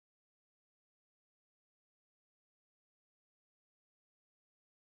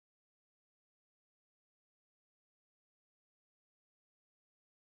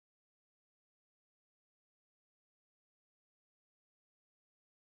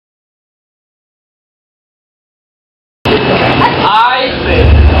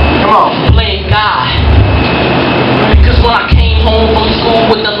home from school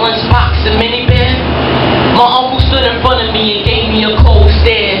with the lunchbox and minivan. My uncle stood in front of me and gave me a cold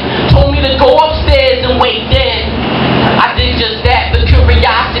stare. Told me to go upstairs and wait there. I did just that, but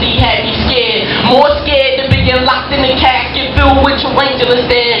curiosity had me scared. More scared than being locked in a casket filled with tarantulas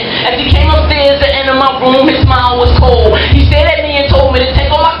there. As he came upstairs and entered my room, his smile was cold. He stared at me and told me to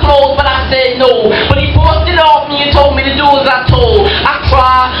take off my clothes, but I said no. But he forced it off me and told me to do as I told. I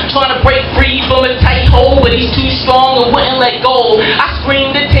tried, trying to break free from a tight hole, but he's too strong and wouldn't let go. I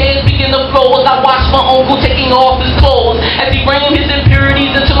screamed and tears began to flow as I watched my uncle taking off his clothes. As he rained his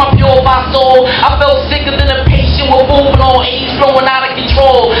impurities into my purified soul, I felt sicker than a patient with juvenile age flowing out of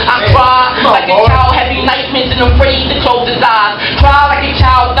control. I cried like a child having nightmares and afraid to close his eyes. Cried like a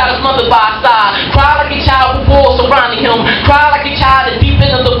child without his mother by his side. Cried like a child with walls surrounding him. Cried like a child at deep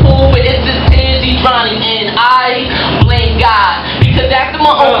end of the pool, but it's his tears he's drowning in. I blame God, because after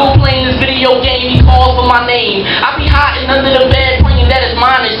my uncle playing this video game, he called for my name. I be hiding under the bed praying that his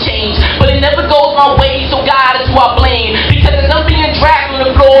mind has changed, but it never goes my way, so God is who I blame. Because as I'm being dragged on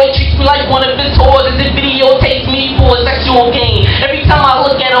the floor, he treats me like one of his toys, as if videotapes me for a sexual gain. Every time I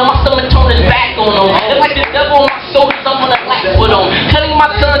look at him, my stomach turns back on him. It's like the devil on my shoulders, I'm gonna laugh with him. Cutting my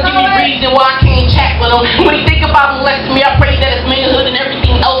tongue, give me reason why I can't chat with him. When he think about molesting me, I pray that his manhood and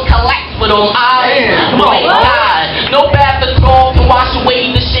everything else collapse with him. I blame God. No bath or cloth can wash away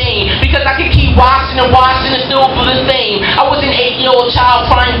the shame, because I can keep washing and washing and still feel the same. I was an 8-year-old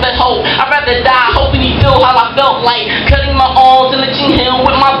child crying for hope. I'd rather die hoping he feel how I felt like. Cutting my arms and lynching him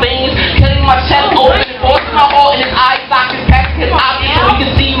with my veins, cutting my chest open, forcing my heart in his eye sockets, packing his objects so he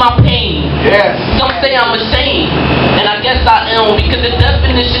can see my pain. Yes. Some say I'm ashamed, and I guess I am, because the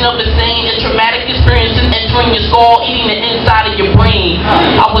definition of insane is traumatic experiences entering your skull, eating the inside of your brain.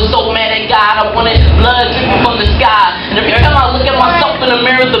 I was so mad at God, I wanted his blood dripping from the sky, and every time I look at myself in the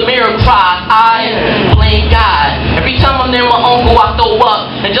mirror cries. I blame God. Every time I'm near my uncle, I throw up,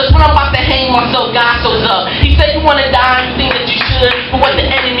 and just when I'm about to hang myself, God shows up. He said you want to die, you think that you should, but what the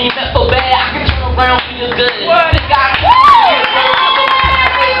enemy meant for bad, I can turn around for your good. This God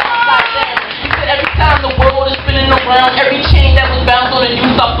every time the world is spinning around, every chain that was bound on you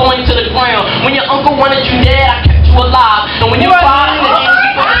start falling to the ground. When your uncle wanted you dead, I kept you alive. And when you cried in the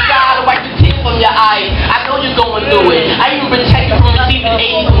angel from the sky to wipe the tears from your eyes, I know you're going through it. I even protect you from receiving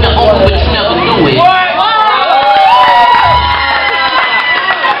aid from your uncle, but you never knew it.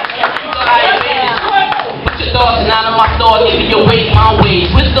 Thoughts and out of my thoughts, neither your ways, my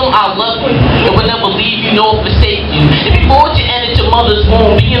ways. Wisdom, I love you, and will never leave you nor forsake you. And before you entered your mother's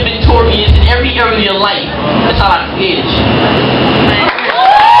womb, being victorious in every area of your life, that's how I created you.